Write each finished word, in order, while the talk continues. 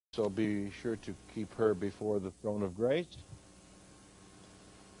So be sure to keep her before the throne of grace.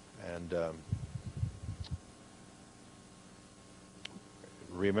 And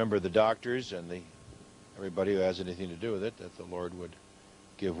remember the doctors and everybody who has anything to do with it, that the Lord would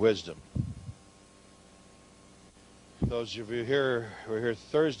give wisdom. Those of you here who were here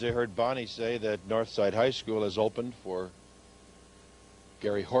Thursday heard Bonnie say that Northside High School has opened for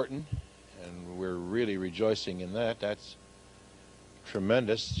Gary Horton, and we're really rejoicing in that. That's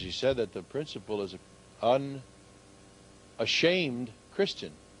tremendous. She said that the principal is an unashamed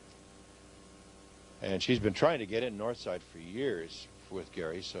Christian, and she's been trying to get in Northside for years with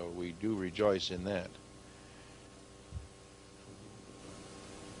Gary, so we do rejoice in that.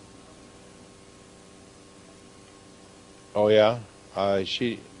 Oh yeah,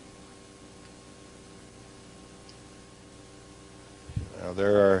 she'll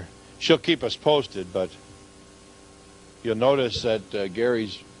keep us posted, but you'll notice that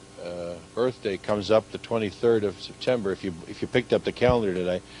Gary's birthday comes up the 23rd of September. If you picked up the calendar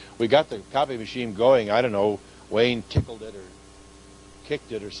today, we got the copy machine going. I don't know, Wayne tickled it or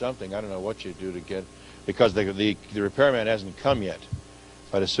kicked it or something. I don't know what you do to get, because the repairman hasn't come yet.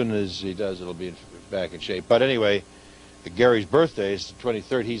 But as soon as he does, it'll be back in shape. But anyway, Gary's birthday is the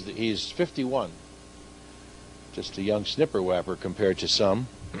 23rd. He's 51. Just a young snipper whapper compared to some.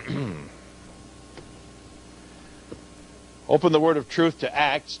 Open the Word of Truth to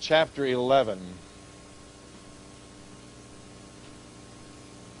Acts chapter 11.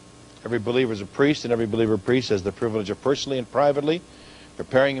 Every believer is a priest, and every believer priest has the privilege of personally and privately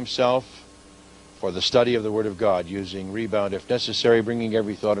preparing himself for the study of the Word of God, using rebound if necessary, bringing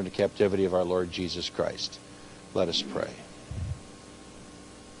every thought into captivity of our Lord Jesus Christ. Let us pray.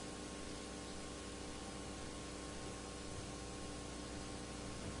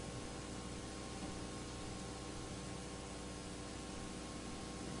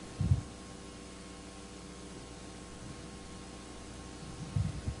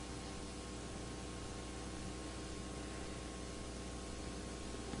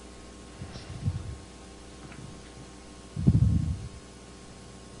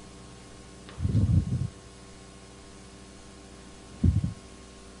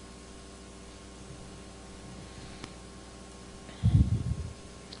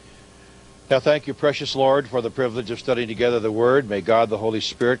 Now thank you, precious Lord, for the privilege of studying together the Word. May God the Holy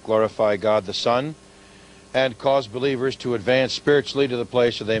Spirit glorify God the Son and cause believers to advance spiritually to the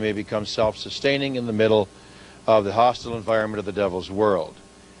place where they may become self-sustaining in the middle of the hostile environment of the devil's world.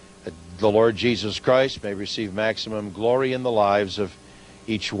 That the Lord Jesus Christ may receive maximum glory in the lives of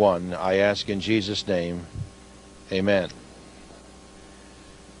each one. I ask in Jesus' name, amen.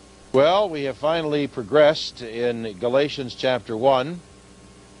 Well, we have finally progressed in Galatians chapter 1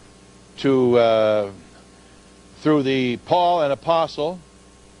 through the Paul, an apostle,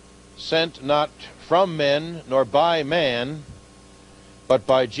 sent not from men nor by man, but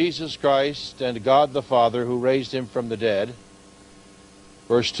by Jesus Christ and God the Father, who raised him from the dead.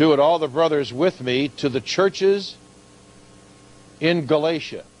 Verse 2, and all the brothers with me to the churches in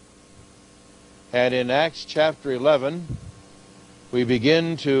Galatia. And in Acts chapter 11, we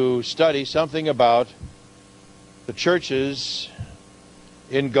begin to study something about the churches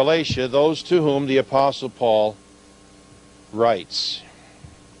in Galatia, those to whom the Apostle Paul writes.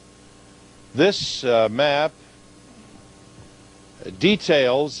 This map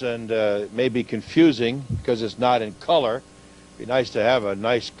details, and may be confusing because it's not in color. It'd be nice to have a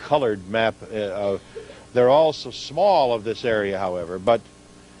nice colored map. They're all so small of this area, however, but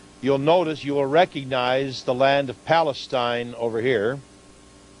you'll notice, you will recognize the land of Palestine over here.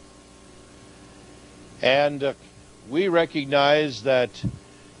 And we recognize that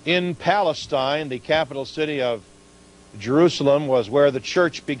in Palestine, the capital city of Jerusalem, was where the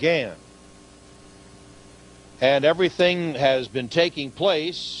church began. And everything has been taking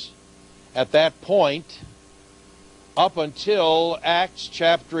place at that point up until Acts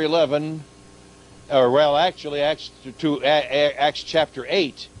chapter 11, or well, actually Acts chapter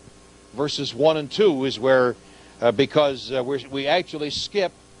 8, verses 1 and 2 is where, because we actually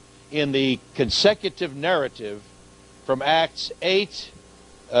skip in the consecutive narrative from Acts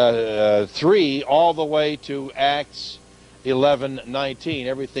 8:3 all the way to Acts 11:19.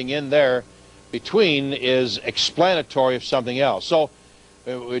 Everything in there between is explanatory of something else. So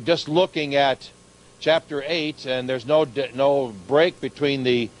we're just looking at chapter 8, and there's no break between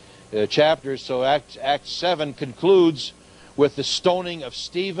the chapters. So Acts 7 concludes with the stoning of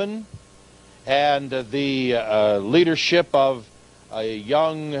Stephen and the leadership of a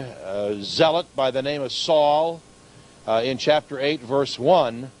young zealot by the name of Saul in chapter 8, verse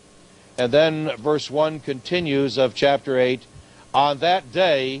 1. And then verse 1 continues of chapter 8 on that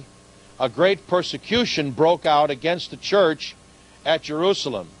day, a great persecution broke out against the church at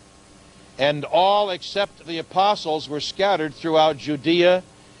Jerusalem, and all except the apostles were scattered throughout Judea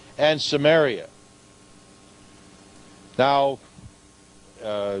and Samaria. Now,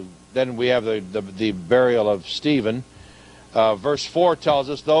 then we have the burial of Stephen. Verse 4 tells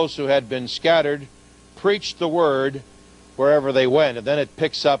us those who had been scattered preached the word wherever they went. And then it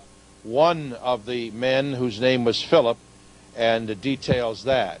picks up one of the men whose name was Philip and details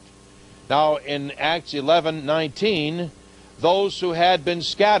that. Now in Acts 11:19, those who had been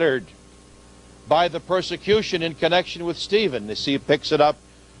scattered by the persecution in connection with Stephen, you see it picks it up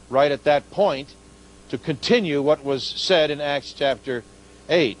right at that point to continue what was said in Acts chapter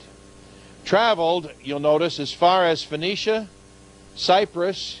 8. Traveled, you'll notice, as far as Phoenicia,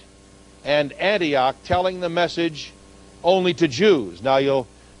 Cyprus, and Antioch, telling the message only to Jews. Now you'll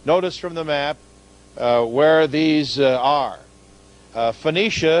notice from the map where these are.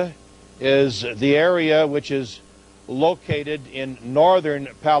 Phoenicia is the area which is located in northern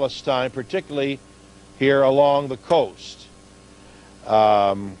Palestine, particularly here along the coast.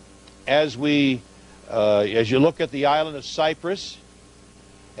 As you look at the island of Cyprus,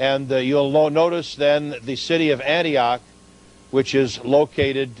 and you'll notice then the city of Antioch, which is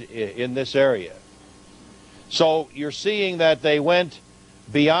located in this area. So you're seeing that they went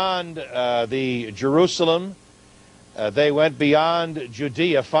beyond the Jerusalem. They went beyond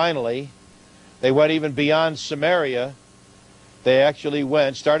Judea finally. They went even beyond Samaria. They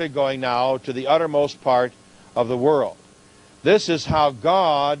actually started going now to the uttermost part of the world. This is how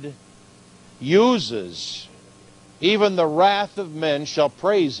God uses, even the wrath of men shall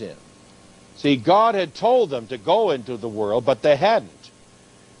praise him. See, God had told them to go into the world, but they hadn't.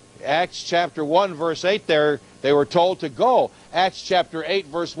 Acts chapter 1 verse 8 there, they were told to go. Acts chapter 8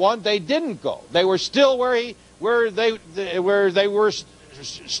 verse 1, they didn't go. They were still where they were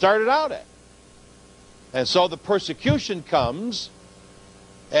started out at. And so the persecution comes,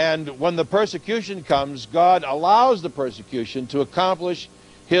 and when the persecution comes, God allows the persecution to accomplish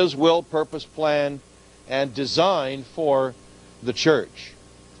his will, purpose, plan, and design for the church.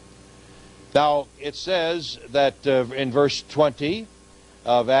 Now, it says that in verse 20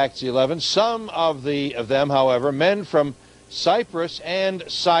 of Acts 11, some of them, however, men from Cyprus and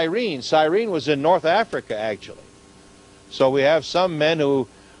Cyrene. Cyrene was in North Africa, actually. So we have some men who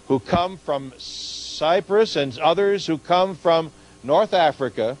come from Cyprus and others who come from North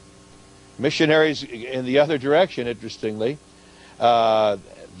Africa, missionaries in the other direction, interestingly.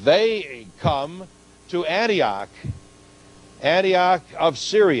 They come to Antioch of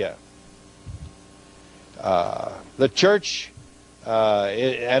Syria. The church,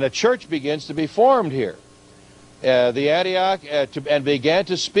 and a church begins to be formed here. The Antioch, and began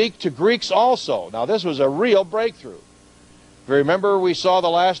to speak to Greeks also. Now this was a real breakthrough. Remember we saw the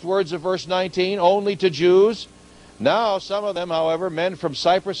last words of verse 19, only to Jews. Now some of them, however, men from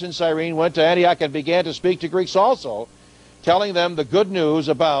Cyprus and Cyrene, went to Antioch and began to speak to Greeks also, telling them the good news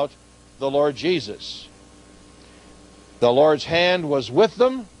about the Lord Jesus. The Lord's hand was with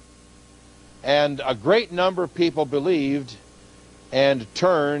them, and a great number of people believed and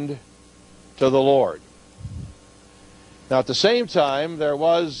turned to the Lord. Now at the same time, there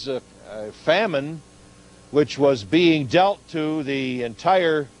was a famine which was being dealt to the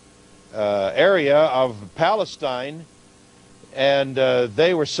entire area of Palestine, and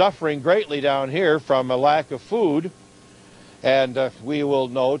they were suffering greatly down here from a lack of food. And we will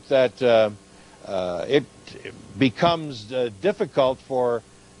note that it becomes difficult for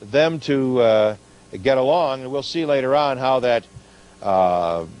them to get along, and we'll see later on how that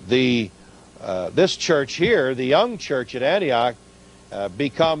this church here, the young church at Antioch,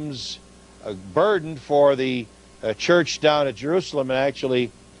 becomes a burden for the church down at Jerusalem, and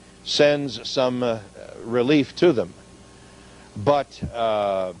actually sends some relief to them. But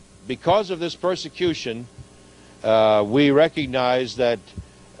because of this persecution, we recognize that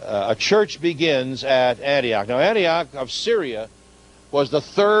a church begins at Antioch. Now Antioch of Syria was the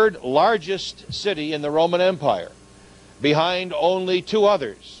third largest city in the Roman Empire, behind only two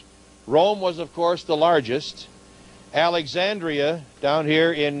others. Rome was, of course, the largest. Alexandria, down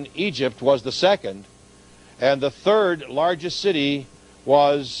here in Egypt, was the second. And the third largest city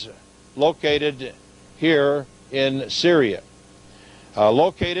was located here in Syria.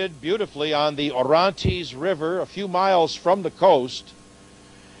 Located beautifully on the Orontes River, a few miles from the coast,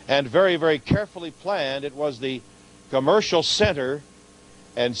 and very, very carefully planned. It was the commercial center,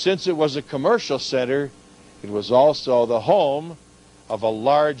 and since it was a commercial center, it was also the home of a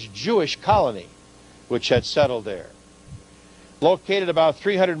large Jewish colony which had settled there. Located about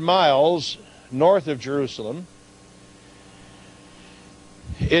 300 miles north of Jerusalem,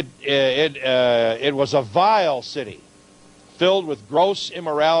 It was a vile city, filled with gross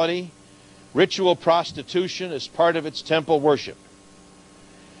immorality, ritual prostitution as part of its temple worship.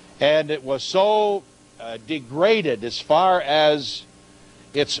 And it was so degraded as far as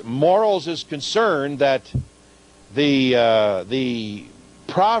its morals is concerned that the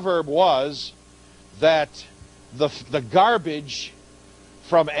proverb was that the garbage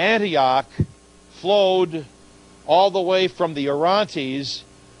from Antioch flowed all the way from the Orontes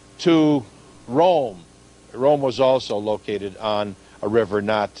to Rome. Rome was also located on a river,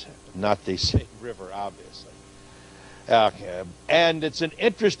 not the same river, obviously. And it's an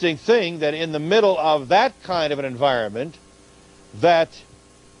interesting thing that in the middle of that kind of an environment, that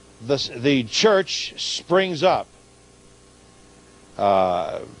the church springs up.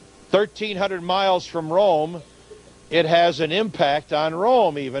 1,300 miles from Rome, it has an impact on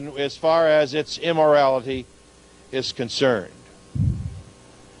Rome, even as far as its immorality is concerned.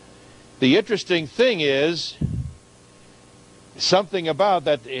 The interesting thing is something about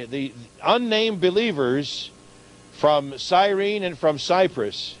that the unnamed believers from Cyrene and from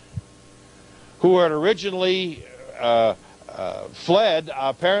Cyprus, who had originally fled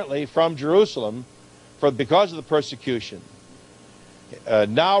apparently from Jerusalem because of the persecution,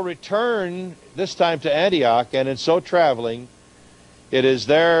 now return this time to Antioch, and in so traveling, it is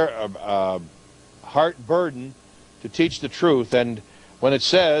their heart burden to teach the truth. And when it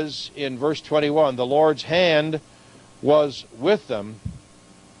says in verse 21, the Lord's hand was with them,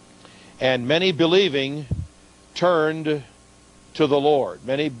 and many believing turned to the Lord.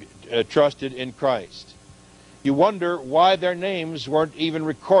 Many trusted in Christ. You wonder why their names weren't even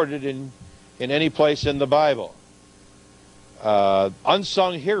recorded in any place in the Bible.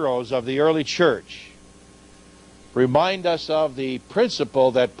 Unsung heroes of the early church remind us of the principle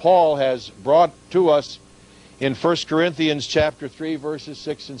that Paul has brought to us in 1 Corinthians chapter 3, verses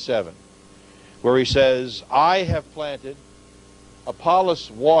 6 and 7, where he says, I have planted, Apollos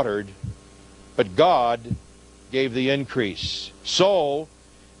watered, but God gave the increase. So,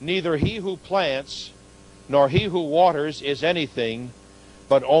 neither he who plants nor he who waters is anything,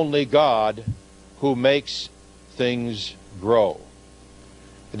 but only God who makes things grow.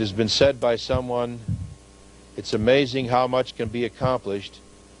 It has been said by someone, it's amazing how much can be accomplished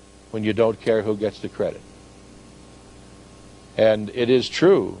when you don't care who gets the credit. And it is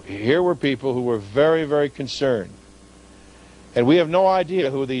true. Here were people who were very, very concerned. And we have no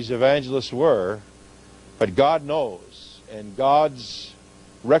idea who these evangelists were, but God knows. And God's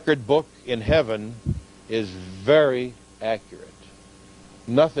record book in heaven is very accurate.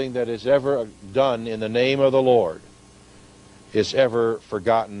 Nothing that is ever done in the name of the Lord is ever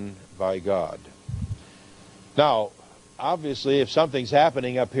forgotten by God. Now, obviously, if something's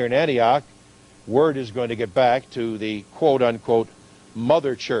happening up here in Antioch, word is going to get back to the quote-unquote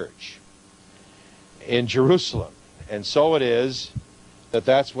mother church in Jerusalem. And so it is that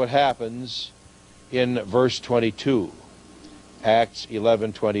that's what happens in verse 22. Acts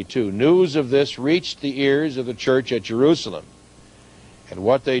 11:22. News of this reached the ears of the church at Jerusalem. And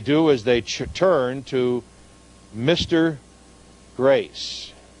what they do is they turn to Mr.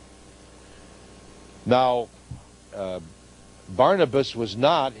 Grace. Now, Barnabas was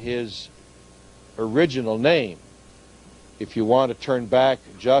not his original name. If you want to turn back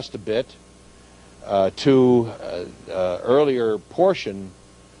just a bit to earlier portion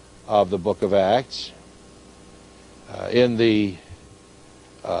of the book of Acts, in the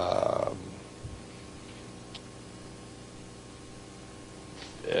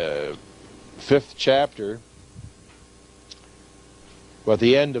fifth chapter, well, at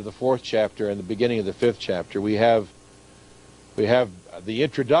the end of the fourth chapter and the beginning of the fifth chapter, we have the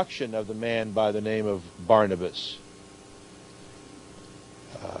introduction of the man by the name of Barnabas.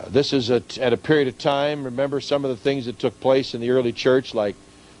 This is at a period of time. Remember, some of the things that took place in the early church, like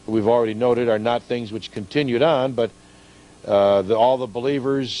we've already noted, are not things which continued on, but all the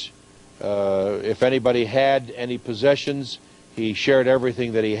believers, if anybody had any possessions, he shared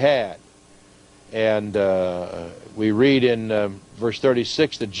everything that he had. And we read in verse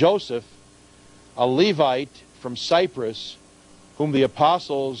 36 that Joseph, a Levite from Cyprus, whom the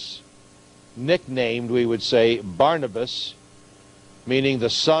apostles nicknamed, we would say, Barnabas, meaning the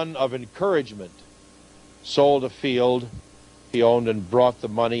son of encouragement, sold a field he owned and brought the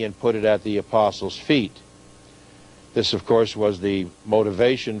money and put it at the apostles' feet. This, of course, was the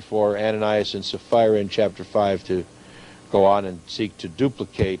motivation for Ananias and Sapphira in chapter 5 to go on and seek to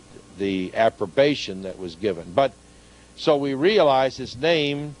duplicate the approbation that was given. But so we realize his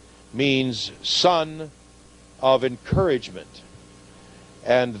name means son of encouragement.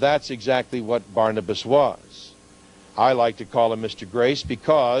 And that's exactly what Barnabas was. I like to call him Mr. Grace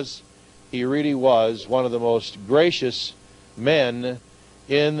because he really was one of the most gracious men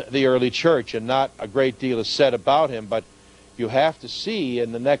in the early church, and not a great deal is said about him, but you have to see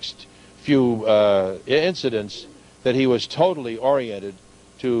in the next few incidents that he was totally oriented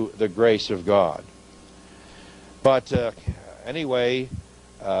to the grace of God. But anyway,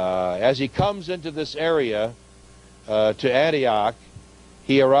 as he comes into this area to Antioch,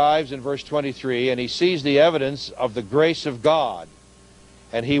 he arrives in verse 23, and he sees the evidence of the grace of God.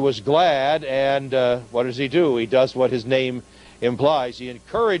 And he was glad, and what does he do? He does what his name implies. He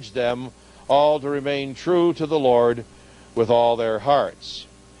encouraged them all to remain true to the Lord with all their hearts.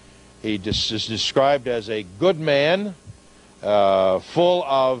 He is described as a good man, full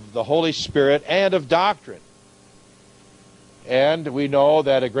of the Holy Spirit and of doctrine. And we know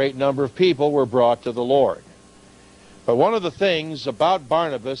that a great number of people were brought to the Lord. But one of the things about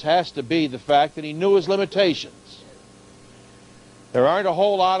Barnabas has to be the fact that he knew his limitations. There aren't a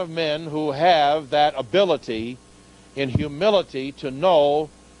whole lot of men who have that ability in humility to know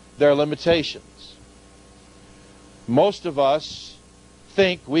their limitations. Most of us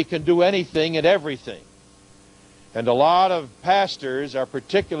think we can do anything and everything. And a lot of pastors are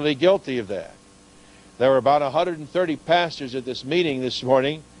particularly guilty of that. There were about 130 pastors at this meeting this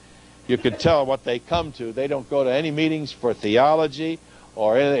morning. You could tell what they come to. They don't go to any meetings for theology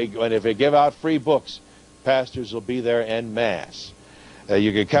or anything. And if they give out free books, pastors will be there en masse.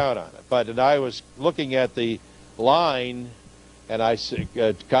 You can count on it. But I was looking at the line, and I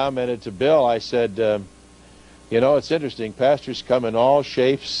commented to Bill, I said, you know, it's interesting. Pastors come in all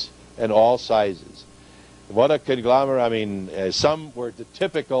shapes and all sizes. What a conglomerate. I mean, some were the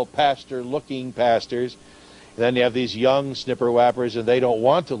typical pastor-looking pastors. Then you have these young snipper-whappers, and they don't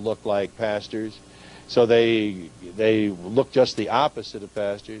want to look like pastors. So they look just the opposite of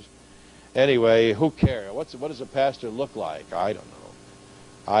pastors. Anyway, who cares? What does a pastor look like? I don't know.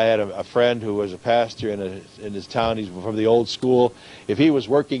 I had a friend who was a pastor in his town. He's from the old school. If he was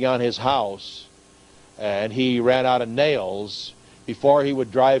working on his house and he ran out of nails, before he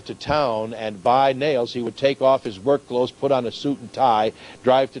would drive to town and buy nails, he would take off his work clothes, put on a suit and tie,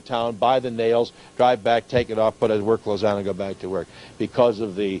 drive to town, buy the nails, drive back, take it off, put his work clothes on, and go back to work, because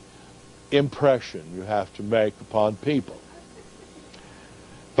of the impression you have to make upon people.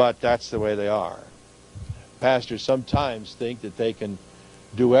 But that's the way they are. Pastors sometimes think that they can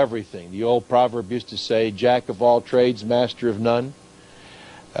do everything. The old proverb used to say, "Jack of all trades, master of none."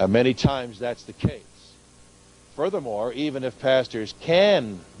 Many times that's the case. Furthermore, even if pastors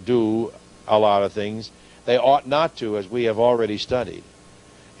can do a lot of things, they ought not to, as we have already studied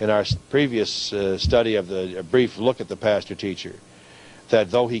in our previous study of a brief look at the pastor-teacher,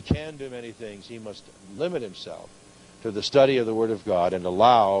 that though he can do many things, he must limit himself to the study of the Word of God and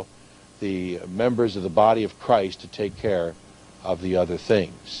allow the members of the body of Christ to take care of the other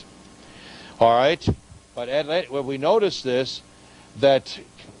things. All right? But when we notice this, that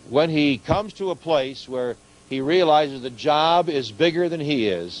when he comes to a place where he realizes the job is bigger than he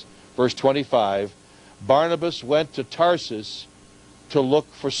is, verse 25, Barnabas went to Tarsus to look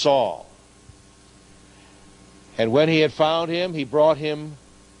for Saul. And when he had found him, he brought him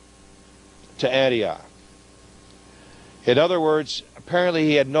to Antioch. In other words, apparently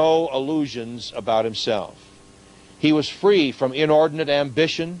he had no illusions about himself. He was free from inordinate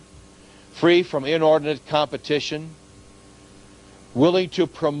ambition, free from inordinate competition, willing to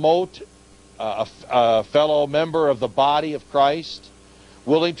promote a fellow member of the body of Christ,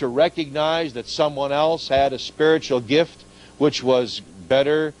 willing to recognize that someone else had a spiritual gift which was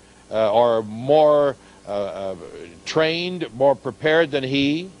better or more trained, more prepared than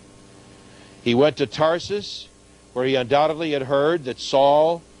he. He went to Tarsus, where he undoubtedly had heard that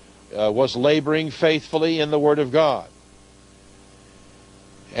Saul was laboring faithfully in the Word of God.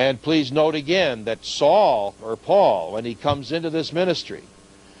 And please note again that Saul, or Paul, when he comes into this ministry,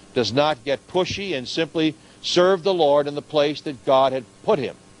 does not get pushy and simply serve the Lord in the place that God had put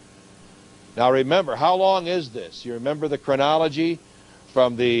him. Now remember, how long is this? You remember the chronology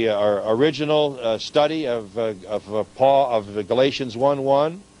from the original study of Galatians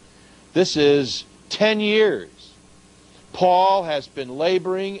 1:1? This is 10 years. Paul has been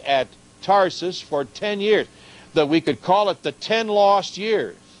laboring at Tarsus for 10 years. That we could call it the 10 lost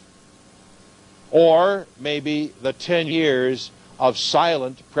years. Or maybe the 10 years of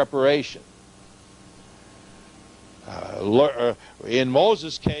silent preparation. In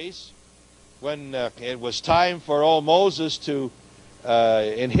Moses' case, when it was time for old Moses to,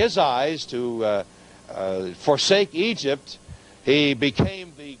 in his eyes, to forsake Egypt, he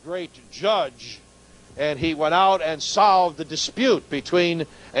became the great judge, and he went out and solved the dispute between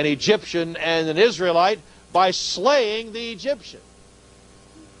an Egyptian and an Israelite by slaying the Egyptian.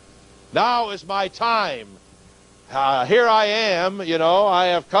 Now is my time. Here I am, you know, I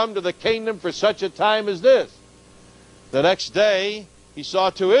have come to the kingdom for such a time as this. The next day, he saw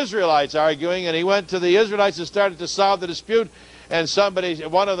two Israelites arguing, and he went to the Israelites and started to solve the dispute. And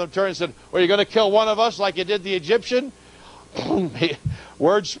one of them turned and said, "Well, you're going to kill one of us like you did the Egyptian?"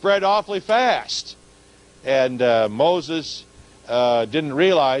 Word spread awfully fast. And Moses didn't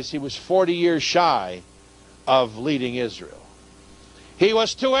realize he was 40 years shy of leading Israel. He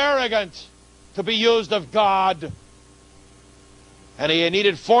was too arrogant to be used of God. And he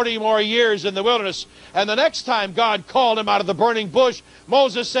needed 40 more years in the wilderness. And the next time God called him out of the burning bush,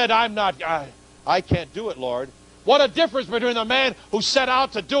 Moses said, I can't do it, Lord. What a difference between the man who set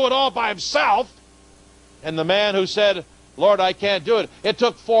out to do it all by himself and the man who said, Lord, I can't do it. It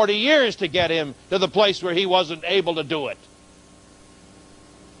took 40 years to get him to the place where he wasn't able to do it.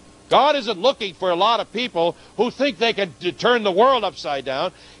 God isn't looking for a lot of people who think they can turn the world upside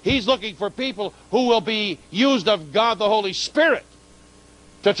down. He's looking for people who will be used of God the Holy Spirit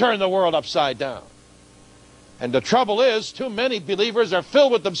to turn the world upside down. And the trouble is, too many believers are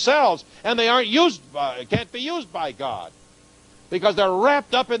filled with themselves, and they can't be used by God because they're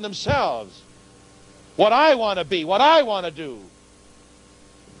wrapped up in themselves. What I want to be, what I want to do.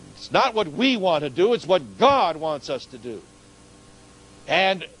 It's not what we want to do, it's what God wants us to do.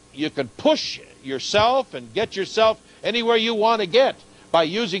 And you can push yourself and get yourself anywhere you want to get by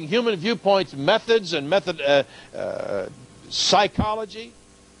using human viewpoints, methods, and psychology.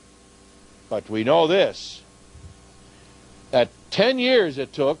 But we know this, that 10 years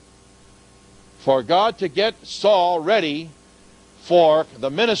it took for God to get Saul ready for the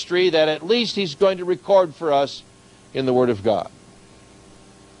ministry that at least he's going to record for us in the Word of God.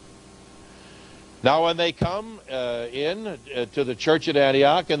 Now when they come to the church at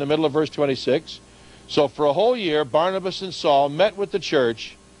Antioch in the middle of verse 26, so for a whole year Barnabas and Saul met with the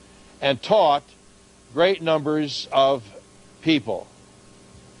church and taught great numbers of people.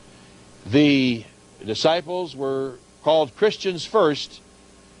 The disciples were called Christians first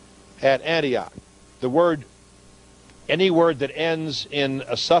at Antioch. The word, any word that ends in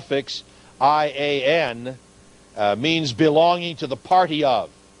a suffix IAN means belonging to the party of.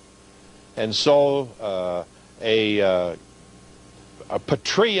 And so a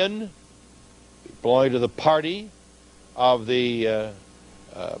Patrian, belonging to the party of the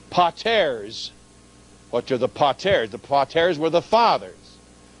Paters. What are the Paters? The Paters were the fathers.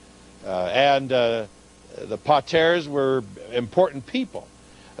 The Paters were important people.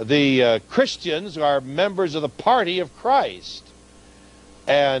 The Christians are members of the party of Christ.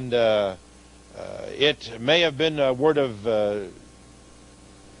 And it may have been a word of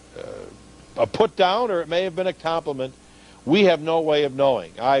a put down, or it may have been a compliment. We have no way of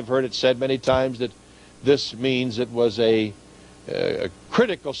knowing. I've heard it said many times that this means it was a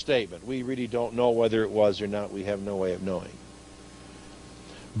critical statement. We really don't know whether it was or not. We have no way of knowing.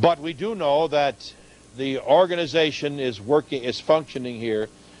 But we do know that the organization is functioning here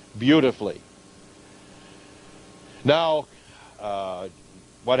beautifully. Now,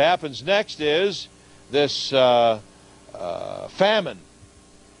 what happens next is this famine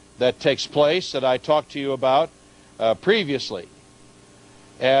that takes place that I talked to you about previously.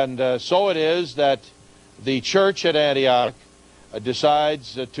 And so it is that the church at Antioch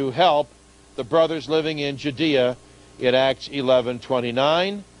decides to help the brothers living in Judea in Acts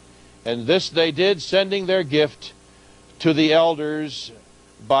 11:29. And this they did, sending their gift to the elders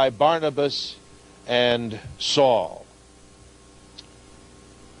by Barnabas and Saul.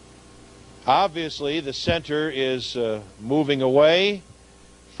 Obviously, the center is moving away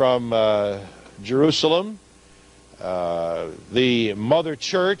from Jerusalem. The mother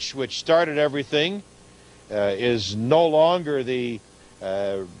church, which started everything, is no longer the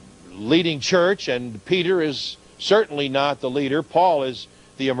leading church, and Peter is certainly not the leader. Paul is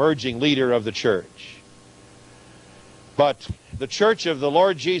the emerging leader of the church. But the church of the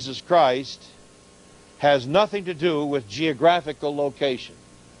Lord Jesus Christ has nothing to do with geographical location.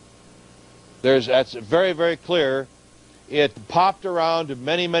 That's very, very clear. It popped around to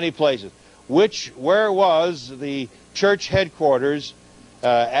many, many places. Where was the church headquarters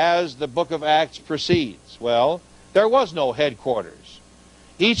as the book of Acts proceeds? Well, there was no headquarters.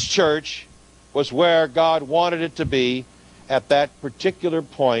 Each church was where God wanted it to be at that particular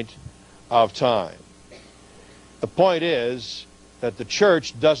point of time. The point is that the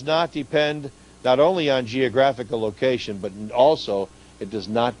church does not depend not only on geographical location, but also it does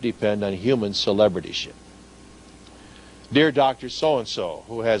not depend on human celebrityship. Dear Dr. So-and-so,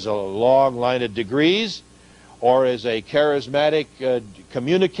 who has a long line of degrees or is a charismatic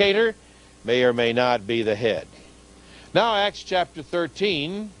communicator, may or may not be the head. Now Acts chapter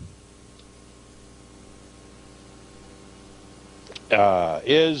 13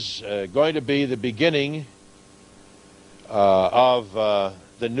 is going to be the beginning of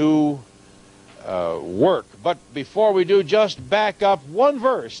the new work. But before we do, just back up one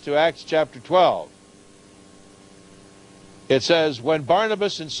verse to Acts chapter 12. It says, when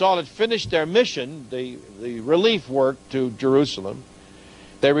Barnabas and Saul had finished their mission, the relief work to Jerusalem,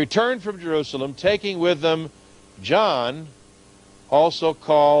 they returned from Jerusalem, taking with them John, also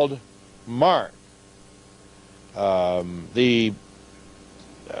called Mark. The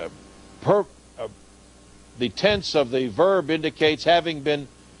tense of the verb indicates having been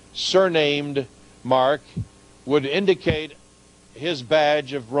surnamed Mark, would indicate his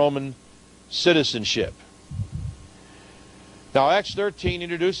badge of Roman citizenship. Now, Acts 13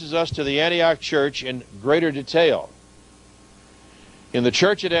 introduces us to the Antioch church in greater detail. In the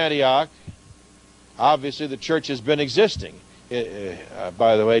church at Antioch, obviously the church has been existing.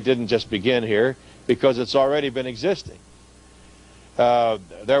 By the way, it didn't just begin here, because it's already been existing.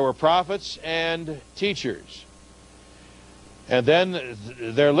 There were prophets and teachers. And then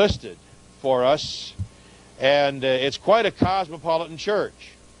they're listed for us, and it's quite a cosmopolitan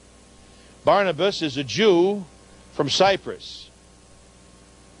church. Barnabas is a Jew from Cyprus.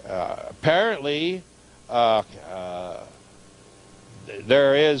 Apparently, there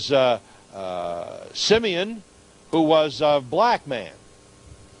is Simeon, who was a black man.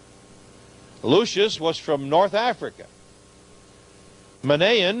 Lucius was from North Africa.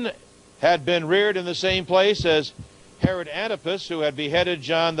 Manaen had been reared in the same place as Herod Antipas, who had beheaded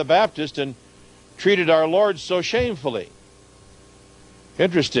John the Baptist and treated our Lord so shamefully.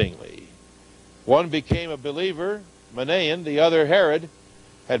 Interestingly, one became a believer, Manaen, the other, Herod,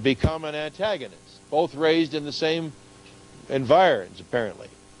 had become an antagonist. Both raised in the same environs, apparently.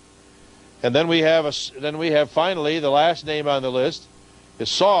 And then we have finally the last name on the list is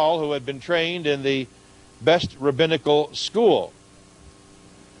Saul, who had been trained in the best rabbinical school.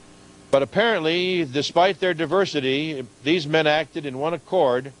 But apparently, despite their diversity, these men acted in one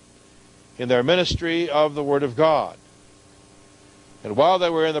accord in their ministry of the Word of God. And while they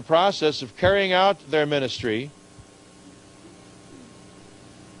were in the process of carrying out their ministry,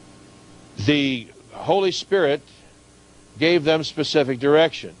 the Holy Spirit gave them specific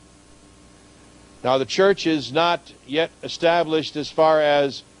direction. Now, the church is not yet established as far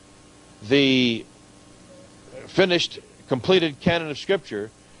as the finished, completed canon of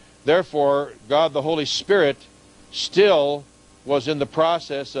Scripture. Therefore, God the Holy Spirit still was in the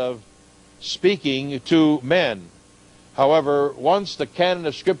process of speaking to men. However, once the canon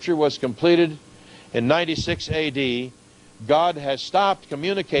of Scripture was completed in 96 A.D., God has stopped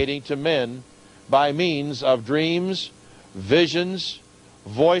communicating to men by means of dreams, visions,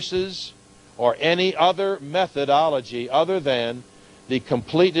 voices, or any other methodology other than the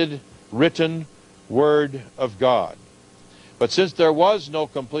completed written Word of God. But since there was no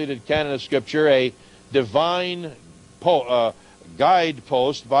completed canon of Scripture, a divine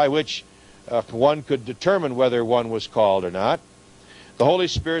guidepost by which one could determine whether one was called or not, the Holy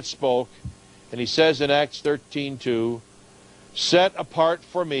Spirit spoke, and he says in Acts 13:2, "Set apart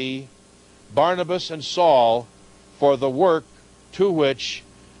for me Barnabas and Saul for the work to which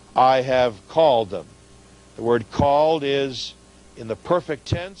I have called them." The word called is in the perfect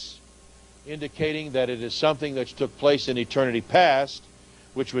tense, indicating that it is something that took place in eternity past,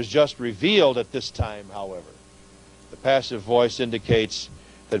 which was just revealed at this time, however. The passive voice indicates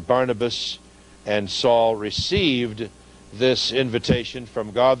that Barnabas and Saul received this invitation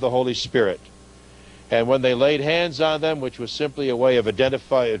from God the Holy Spirit. And when they laid hands on them, which was simply a way of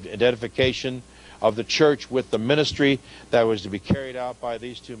identification of the church with the ministry that was to be carried out by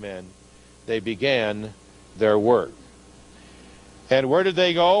these two men, they began their work. And where did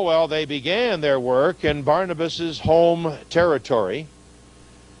they go? Well, they began their work in Barnabas's home territory,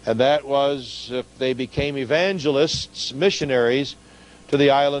 and that was they became evangelists, missionaries, to the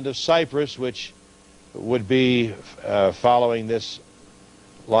island of Cyprus, which would be following this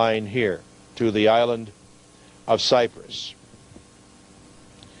line here, to the island of Cyprus.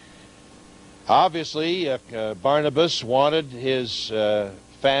 Obviously, Barnabas wanted his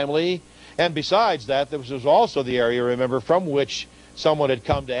family, and besides that, this was also the area, remember, from which someone had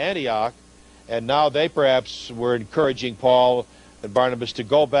come to Antioch, and now they perhaps were encouraging Paul and Barnabas to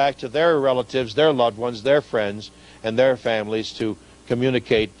go back to their relatives, their loved ones, their friends, and their families to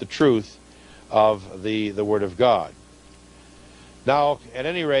communicate the truth of the Word of God. Now, at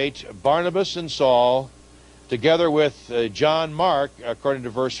any rate, Barnabas and Saul, together with John Mark, according to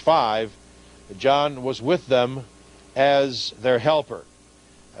verse 5, John was with them as their helper.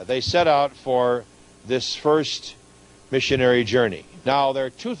 they set out for this first missionary journey. Now, there are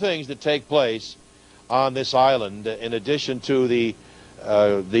two things that take place on this island in addition to the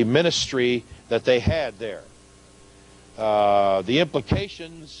ministry that they had there. The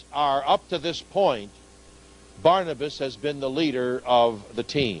implications are, up to this point, Barnabas has been the leader of the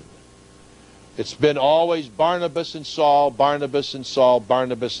team. It's been always Barnabas and Saul, Barnabas and Saul,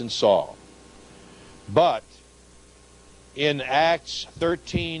 Barnabas and Saul. But in Acts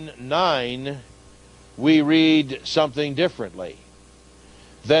 13:9, we read something differently.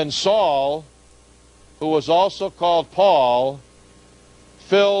 Then Saul, who was also called Paul,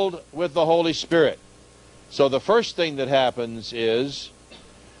 filled with the Holy Spirit. So the first thing that happens is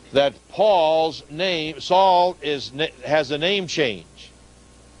that Saul has a name change.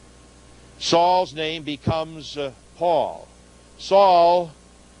 Saul's name becomes Paul. Saul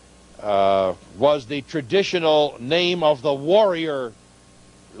was the traditional name of the warrior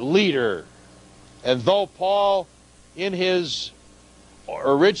leader. And though Paul, in his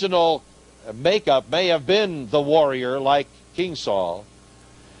original makeup, may have been the warrior like King Saul,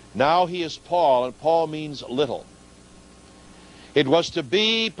 now he is Paul, and Paul means little. It was to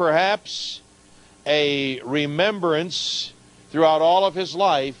be perhaps a remembrance throughout all of his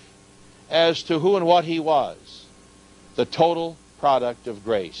life as to who and what he was, the total product of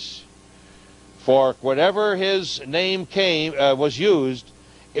grace. For whenever his name was used,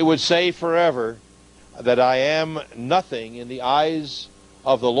 it would say forever that I am nothing in the eyes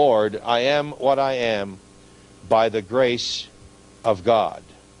of the Lord. I am what I am by the grace of God.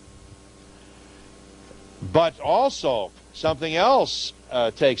 But also, something else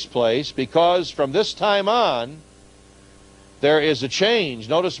takes place, because from this time on, there is a change.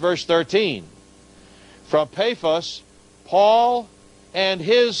 Notice verse 13. From Paphos, Paul and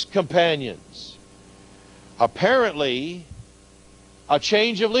his companions. Apparently, a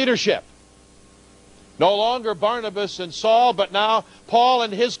change of leadership. No longer Barnabas and Saul, but now Paul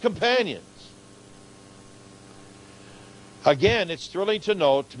and his companions. Again, it's thrilling to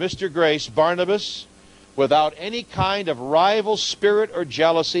note, Mr. Grace, Barnabas, without any kind of rival spirit or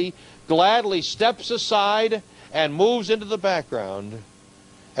jealousy, gladly steps aside and moves into the background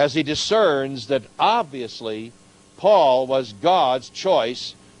as he discerns that obviously Paul was God's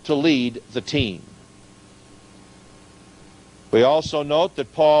choice to lead the team. We also note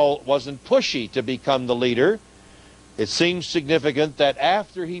that Paul wasn't pushy to become the leader. It seems significant that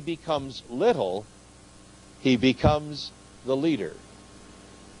after he becomes little, he becomes the leader.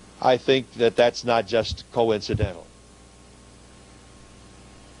 I think that that's not just coincidental.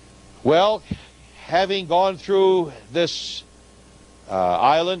 Well, having gone through this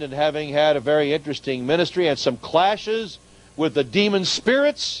island and having had a very interesting ministry and some clashes with the demon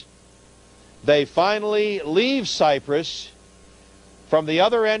spirits, they finally leave Cyprus from the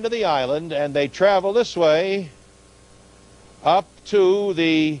other end of the island, and they travel this way up to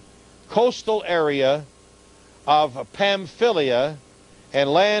the coastal area of Pamphylia and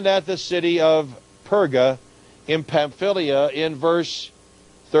land at the city of Perga in Pamphylia. In verse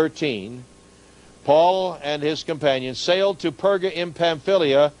 13, Paul and his companions sailed to Perga in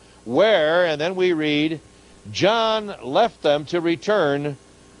Pamphylia, where, and then we read, John left them to return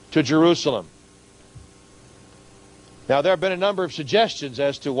to Jerusalem. Now, there have been a number of suggestions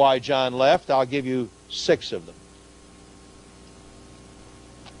as to why John left. I'll give you 6 of them.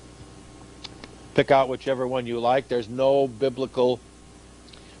 Pick out whichever one you like. There's no biblical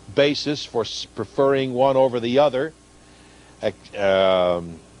basis for preferring one over the other,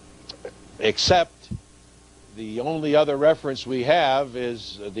 except the only other reference we have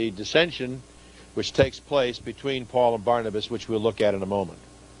is the dissension which takes place between Paul and Barnabas, which we'll look at in a moment.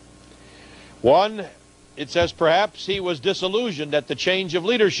 One, it says perhaps he was disillusioned at the change of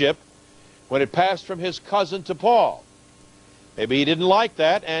leadership when it passed from his cousin to Paul. Maybe he didn't like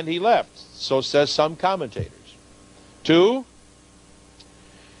that and he left. So says some commentators. 2,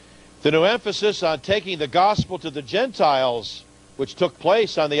 the new emphasis on taking the gospel to the Gentiles, which took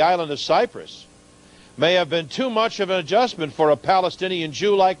place on the island of Cyprus, may have been too much of an adjustment for a Palestinian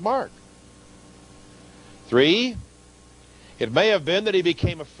Jew like Mark. 3, it may have been that he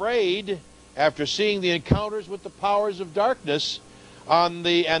became afraid after seeing the encounters with the powers of darkness and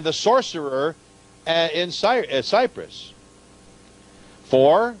the sorcerer in Cyprus.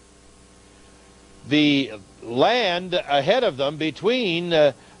 4, the land ahead of them between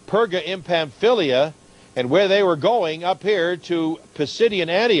Perga in Pamphylia and where they were going up here to Pisidian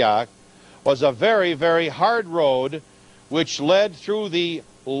Antioch was a very, very hard road which led through the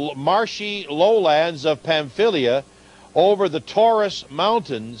marshy lowlands of Pamphylia over the Taurus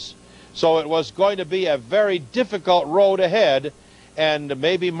mountains. So it was going to be a very difficult road ahead, and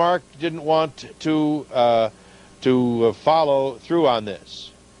maybe Mark didn't want to follow through on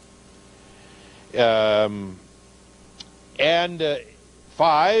this. And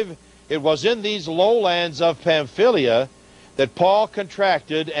 5, it was in these lowlands of Pamphylia that Paul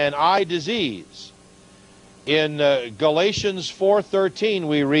contracted an eye disease. In Galatians 4:13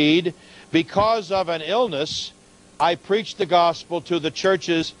 we read, because of an illness I preached the gospel to the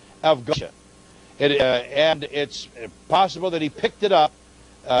churches of Galatia. And it's possible that he picked it up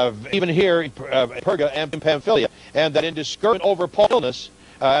even here in Perga and in Pamphylia, and that in discouragement over Paul's illness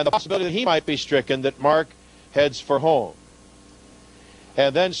and the possibility that he might be stricken, that Mark heads for home.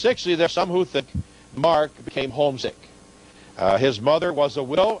 And then 6th, there are some who think Mark became homesick. His mother was a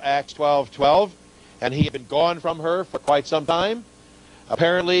widow, Acts 12:12, and he had been gone from her for quite some time.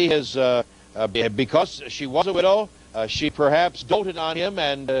 Apparently, because she was a widow, she perhaps doted on him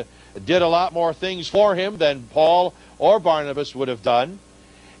and did a lot more things for him than Paul or Barnabas would have done.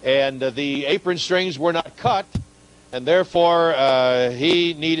 And the apron strings were not cut, and therefore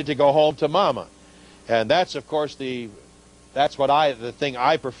he needed to go home to Mama. And that's, of course, the thing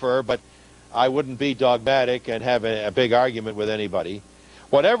I prefer, but I wouldn't be dogmatic and have a big argument with anybody.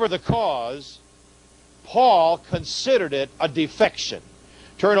 Whatever the cause, Paul considered it a defection.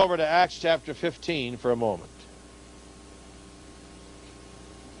 Turn over to Acts chapter 15 for a moment.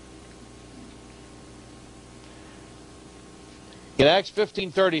 In Acts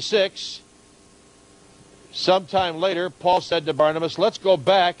 15:36, sometime later, Paul said to Barnabas, let's go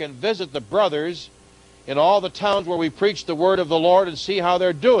back and visit the brothers in all the towns where we preach the word of the Lord and see how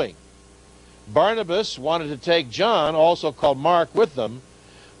they're doing. Barnabas wanted to take John, also called Mark, with them,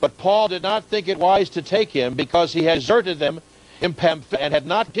 but Paul did not think it wise to take him because he had deserted them in Pamphylia and had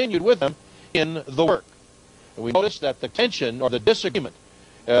not continued with them in the work. And we notice that the tension or the disagreement,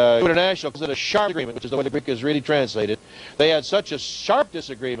 International calls it a sharp agreement, which is the way the Greek is really translated. They had such a sharp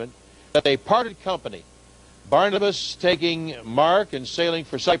disagreement that they parted company. Barnabas taking Mark and sailing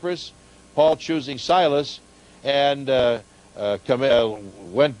for Cyprus, Paul choosing Silas, and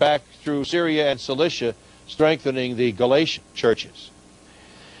went back through Syria and Cilicia, strengthening the Galatian churches.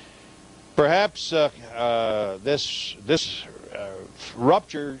 Perhaps this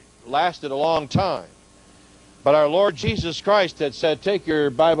rupture lasted a long time. But our Lord Jesus Christ had said, take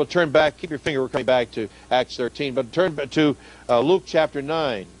your Bible, turn back, keep your finger, we're coming back to Acts 13, but turn to Luke chapter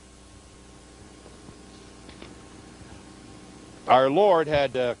 9. Our Lord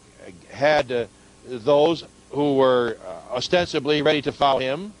had those who were ostensibly ready to follow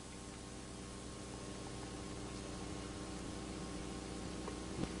him.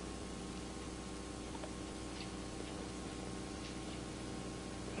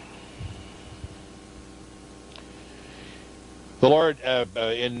 The Lord,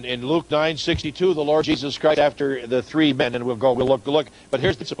 in Luke 9:62, the Lord Jesus Christ, after the 3 men, and we'll look, but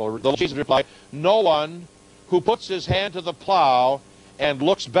here's the principle. The Lord Jesus replied, no one who puts his hand to the plow and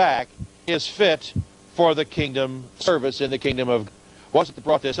looks back is fit for the kingdom service in the kingdom of God. What's it that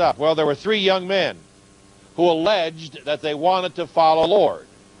brought this up? Well, there were 3 young men who alleged that they wanted to follow the Lord.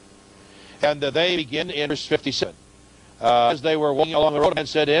 And they begin in verse 57. As they were walking along the road, a man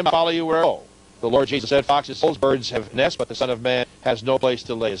said to him, I follow you where I go. The Lord Jesus said, foxes, holes, birds have nests, but the Son of Man has no place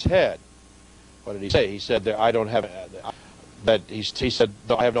to lay his head. What did he say? He said, I don't have that. He said,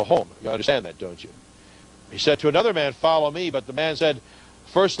 no, I have no home. You understand that, don't you? He said to another man, follow me. But the man said,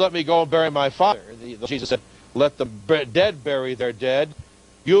 first let me go and bury my father. Jesus said, let the dead bury their dead.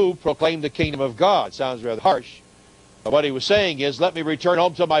 You proclaim the kingdom of God. Sounds rather harsh. But what he was saying is, let me return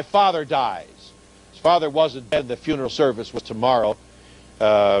home till my father dies. His father wasn't dead. The funeral service was tomorrow.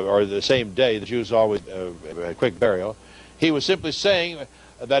 Or the same day. The Jews always a quick burial. He was simply saying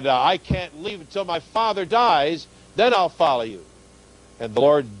that I can't leave until my father dies, then I'll follow you. And the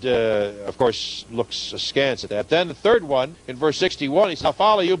Lord, of course, looks askance at that. Then the third one, in verse 61, he said, I'll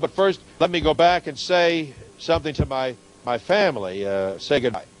follow you, but first let me go back and say something to my family. Say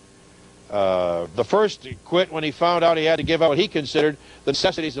goodbye. The first quit when he found out he had to give up what he considered the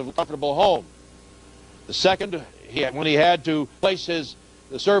necessities of a comfortable home. The second, when he had to place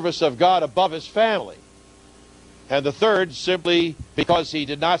the service of God above his family. And the third, simply because he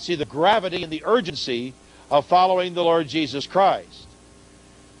did not see the gravity and the urgency of following the Lord Jesus Christ.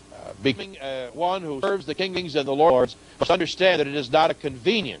 Becoming one who serves the kings and the lords must understand that it is not a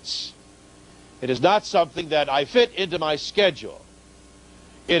convenience. It is not something that I fit into my schedule.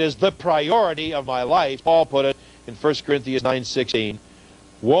 It is the priority of my life. Paul put it in 1 Corinthians 9:16.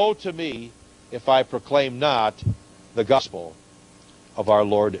 Woe to me if I proclaim not the gospel of our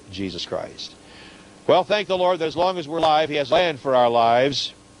Lord Jesus Christ. Well, thank the Lord that as long as we're alive, he has land for our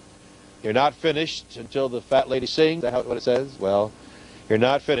lives. You're not finished until the fat lady sings. Is that what it says? Well, You're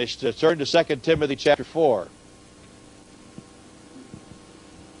not finished. Turn to 2 Timothy chapter 4.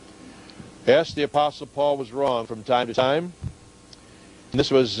 Yes, the Apostle Paul was wrong from time to time. This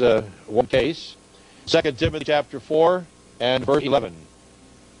was one case. 2 Timothy chapter 4 and verse 11.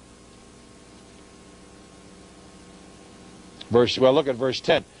 Look at verse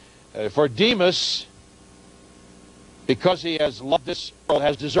 10. For Demas, because he has loved this world,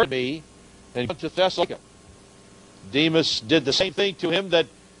 has deserted me and gone to Thessalonica. Demas did the same thing to him that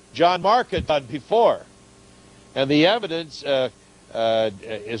John Mark had done before. And the evidence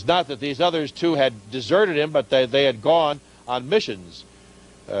is not that these others two had deserted him, but they had gone on missions.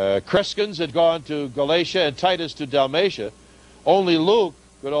 Crescens had gone to Galatia and Titus to Dalmatia. Only Luke,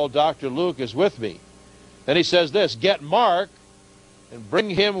 good old Dr. Luke, is with me. Then he says this, get Mark and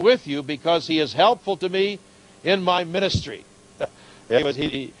bring him with you because he is helpful to me in my ministry.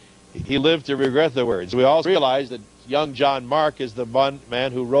 He lived to regret the words. We also realize that young John Mark is the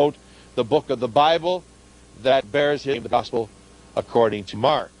man who wrote the book of the Bible that bears him the gospel according to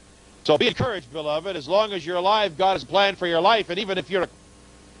Mark. So be encouraged, beloved. As long as you're alive, God has a plan for your life. And even if you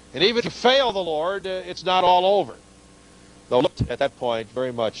fail the Lord, it's not all over. Though it looked at that point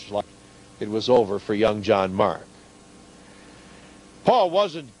very much like it was over for young John Mark. Paul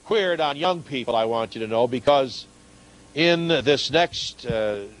wasn't queered on young people, I want you to know, because in this next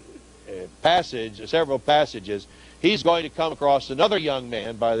passage, several passages, he's going to come across another young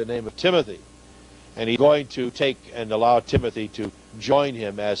man by the name of Timothy. And he's going to take and allow Timothy to join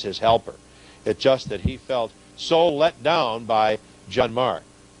him as his helper. It's just that he felt so let down by John Mark.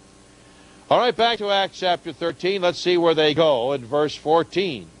 All right, back to Acts chapter 13. Let's see where they go in verse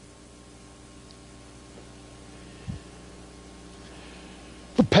 14.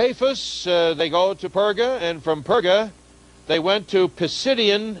 From Paphos, they go to Perga, and from Perga, they went to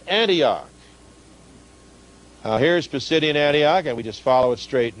Pisidian Antioch. Now, here's Pisidian Antioch, and we just follow it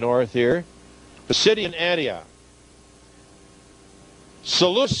straight north here. Pisidian Antioch.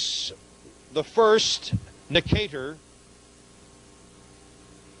 Seleucus the first, Nicator,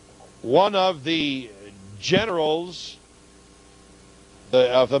 one of the generals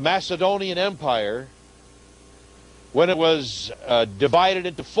of the Macedonian Empire, when it was divided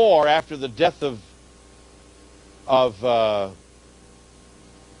into four after the death of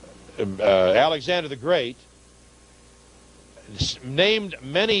Alexander the Great, named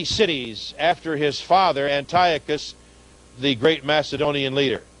many cities after his father, Antiochus, the great Macedonian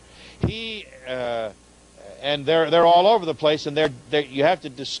leader. He and they're all over the place, and you have to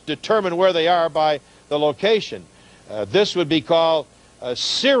determine where they are by the location. This would be called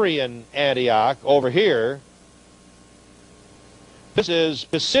Syrian Antioch over here. This is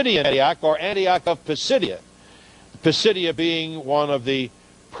Pisidian Antioch, or Antioch of Pisidia. Pisidia being one of the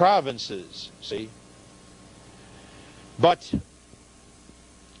provinces, see. But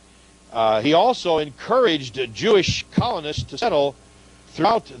he also encouraged Jewish colonists to settle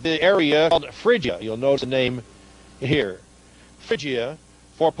throughout the area called Phrygia. You'll notice the name here. Phrygia,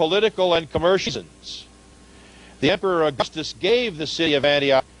 for political and commercial reasons. The Emperor Augustus gave the city of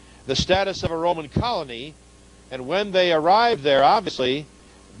Antioch the status of a Roman colony, and when they arrived there, obviously,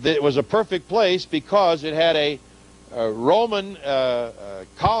 it was a perfect place because it had a Roman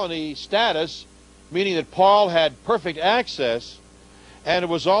colony status, meaning that Paul had perfect access, and it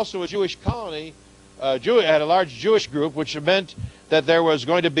was also a Jewish colony. It had a large Jewish group, which meant that there was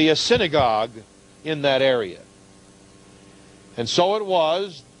going to be a synagogue in that area. And so it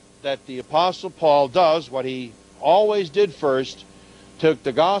was that the Apostle Paul does what he always did first, took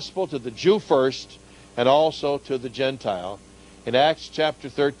the gospel to the Jew first, and also to the Gentile. In Acts chapter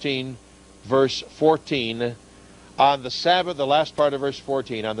 13, verse 14, on the Sabbath, the last part of verse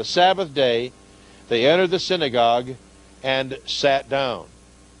 14, on the Sabbath day, they entered the synagogue and sat down.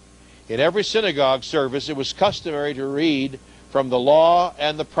 In every synagogue service, it was customary to read from the law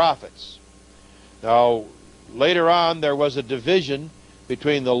and the prophets. Now, later on, there was a division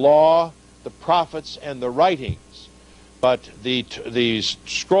between the law, the prophets, and the writings. But these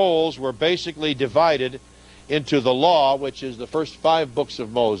scrolls were basically divided into the law, which is the first 5 books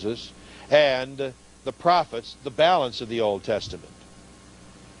of Moses, and the prophets, the balance of the Old Testament.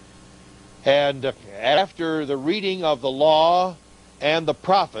 And after the reading of the law and the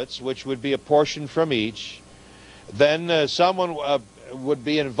prophets, which would be a portion from each, then someone would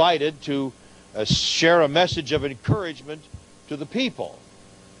be invited to share a message of encouragement to the people.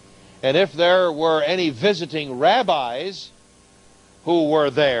 And if there were any visiting rabbis who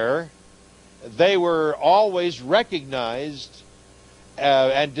were there, they were always recognized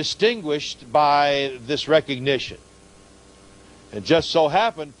and distinguished by this recognition. It just so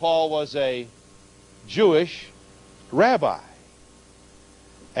happened Paul was a Jewish rabbi.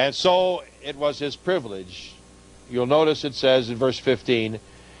 And so it was his privilege. You'll notice it says in verse 15,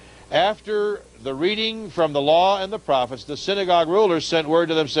 after the reading from the law and the prophets, the synagogue rulers sent word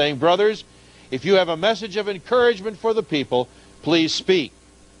to them saying, brothers, if you have a message of encouragement for the people, please speak.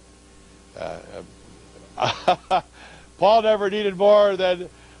 Paul never needed more than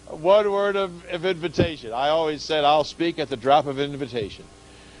one word of invitation. I always said, I'll speak at the drop of an invitation.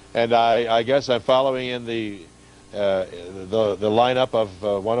 And I guess I'm following in the lineup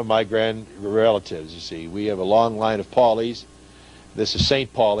of one of my grand relatives. You see, we have a long line of Pauleys. This is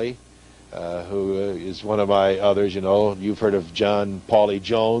Saint Pauley, who is one of my others. You know, you've heard of John Pauley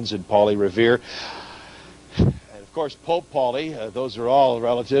Jones and Pauley Revere. And of course, Pope Pauley. Those are all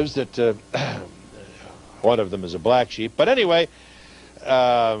relatives that one of them is a black sheep. But anyway,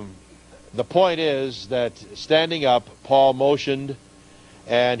 the point is that standing up, Paul motioned,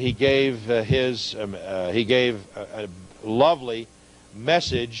 and he gave a lovely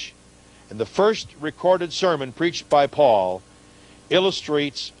message. And the first recorded sermon preached by Paul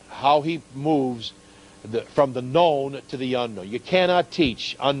illustrates how he moves from the known to the unknown. You cannot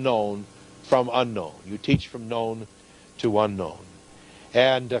teach unknown from unknown. You teach from known to unknown.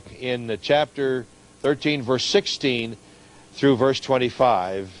 And in chapter 13, verse 16 through verse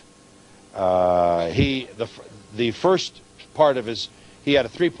 25, the first part of he had a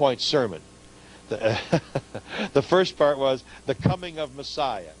 3-point sermon. The first part was the coming of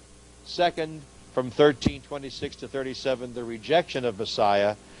Messiah. Second, from 13:26 to 37, the rejection of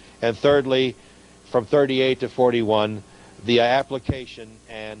Messiah. And thirdly, from 38 to 41, the application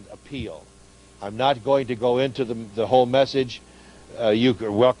and appeal. I'm not going to go into the whole message. You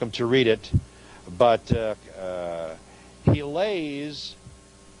are welcome to read it. But he lays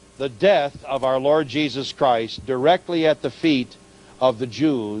the death of our Lord Jesus Christ directly at the feet of the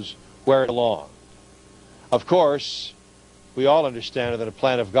Jews where it belonged. Of course, we all understand that in the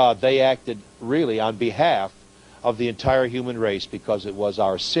plan of God, they acted really on behalf of the entire human race because it was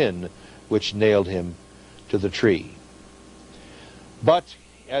our sin which nailed him to the tree. But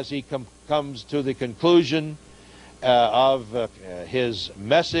as he comes to the conclusion of his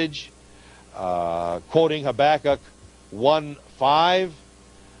message, quoting Habakkuk 1:5,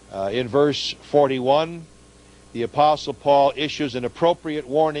 in verse 41, the Apostle Paul issues an appropriate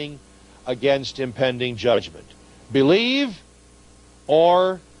warning against impending judgment. Believe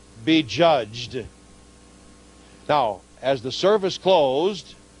or be judged. Now, as the service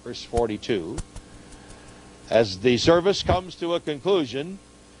closed, verse 42, as the service comes to a conclusion,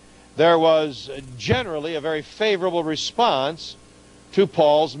 there was generally a very favorable response to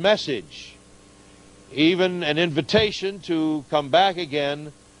Paul's message. Even an invitation to come back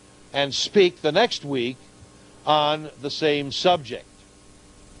again and speak the next week on the same subject.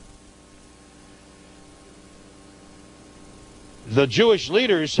 The Jewish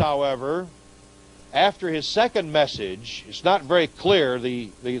leaders, however, after his second message, it's not very clear,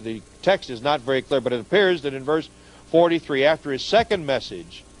 the text is not very clear, but it appears that in verse 43, after his second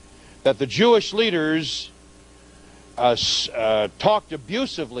message, that the Jewish leaders talked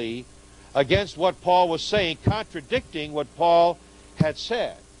abusively against what Paul was saying, contradicting what Paul had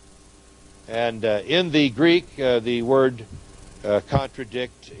said. And in the Greek, the word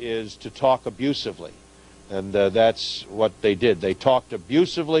contradict is to talk abusively. And that's what they did. They talked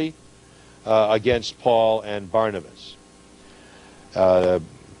abusively against Paul and Barnabas.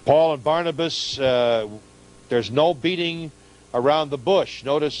 Paul and Barnabas, there's no beating around the bush.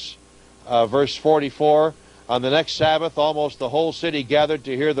 Notice verse 44, on the next Sabbath, almost the whole city gathered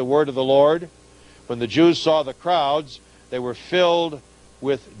to hear the word of the Lord. When the Jews saw the crowds, they were filled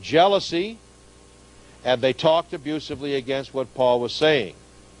with jealousy, and they talked abusively against what Paul was saying.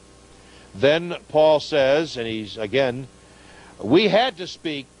 Then Paul says, and he's again, we had to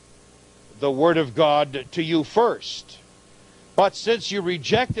speak the word of God to you first. But since you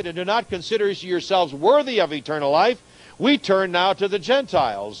rejected and do not consider yourselves worthy of eternal life, we turn now to the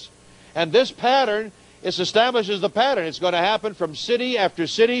Gentiles. And this pattern, it establishes the pattern. It's going to happen from city after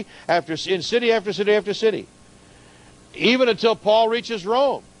city, in city after city after city, even until Paul reaches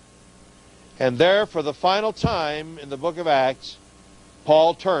Rome. And there, for the final time in the book of Acts,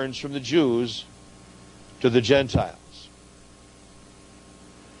 Paul turns from the Jews to the Gentiles.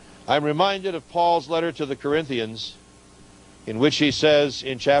 I'm reminded of Paul's letter to the Corinthians, in which he says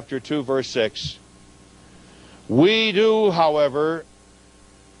in chapter 2, verse 6, we do, however,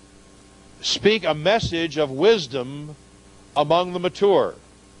 speak a message of wisdom among the mature,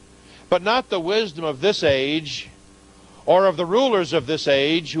 but not the wisdom of this age or of the rulers of this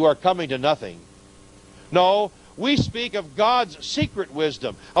age who are coming to nothing. No, we speak of God's secret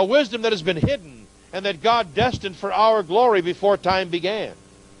wisdom, a wisdom that has been hidden and that God destined for our glory before time began.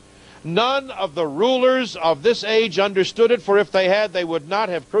 None of the rulers of this age understood it, for if they had, they would not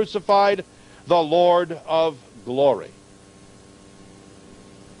have crucified the Lord of glory.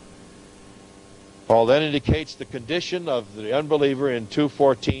 Paul then indicates the condition of the unbeliever in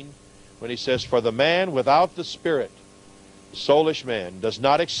 2:14 when he says, "For the man without the Spirit, the soulish man, does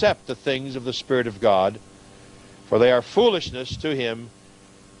not accept the things of the Spirit of God, for they are foolishness to him,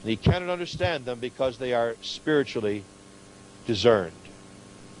 and he cannot understand them because they are spiritually discerned."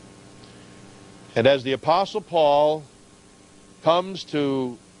 And as the Apostle Paul comes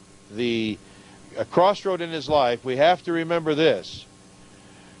to a crossroad in his life, we have to remember this.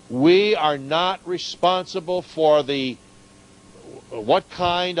 We are not responsible for what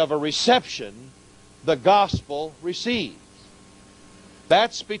kind of a reception the gospel receives.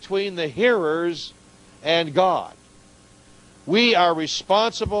 That's between the hearers and God. We are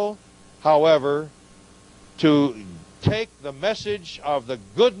responsible, however, to take the message of the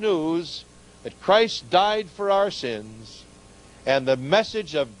good news that Christ died for our sins and the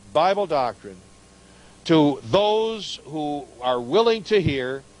message of Bible doctrine to those who are willing to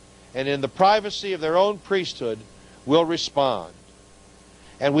hear and in the privacy of their own priesthood will respond.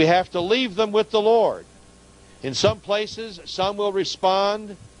 And we have to leave them with the Lord. In some places, some will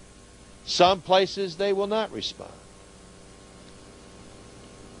respond. Some places, they will not respond.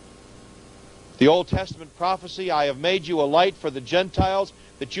 The Old Testament prophecy, "I have made you a light for the Gentiles,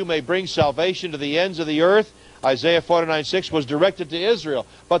 that you may bring salvation to the ends of the earth," Isaiah 49:6, was directed to Israel,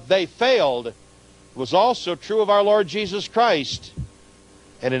 but they failed. It was also true of our Lord Jesus Christ.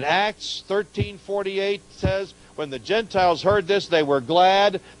 And in Acts 13:48 says, "When the Gentiles heard this, they were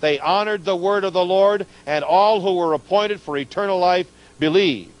glad, they honored the word of the Lord, and all who were appointed for eternal life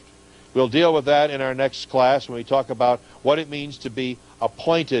believed." We'll deal with that in our next class when we talk about what it means to be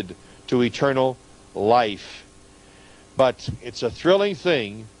appointed to eternal life. But it's a thrilling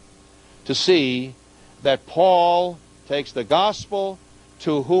thing to see that Paul takes the gospel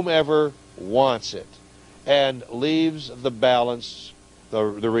to whomever wants it and leaves the balance, the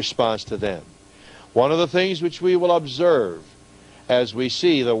response to them. One of the things which we will observe as we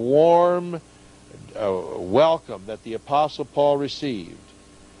see the warm welcome that the Apostle Paul received,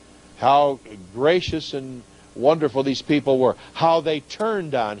 how gracious and wonderful these people were, how they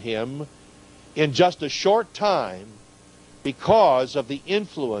turned on him in just a short time because of the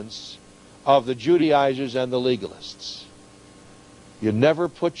influence of the Judaizers and the legalists. You never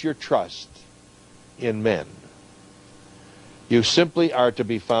put your trust in men. You simply are to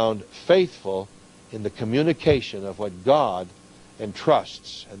be found faithful in the communication of what God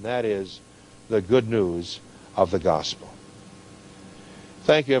entrusts, and that is the good news of the gospel.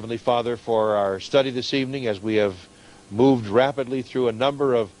 Thank you, Heavenly Father, for our study this evening as we have moved rapidly through a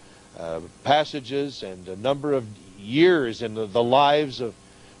number of passages and a number of years in the lives of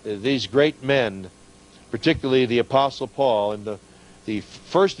these great men, particularly the Apostle Paul, and the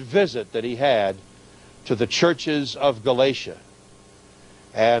first visit that he had to the churches of Galatia,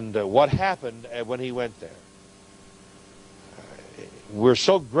 and what happened when he went there. We're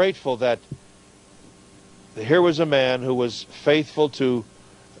so grateful that here was a man who was faithful to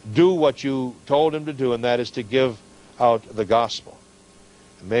do what you told him to do, and that is to give out the gospel.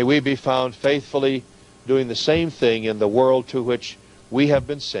 May we be found faithfully doing the same thing in the world to which we have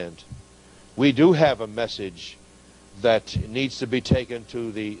been sent. We do have a message that needs to be taken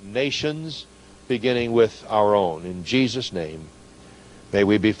to the nations, beginning with our own. In Jesus' name, may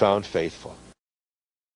we be found faithful.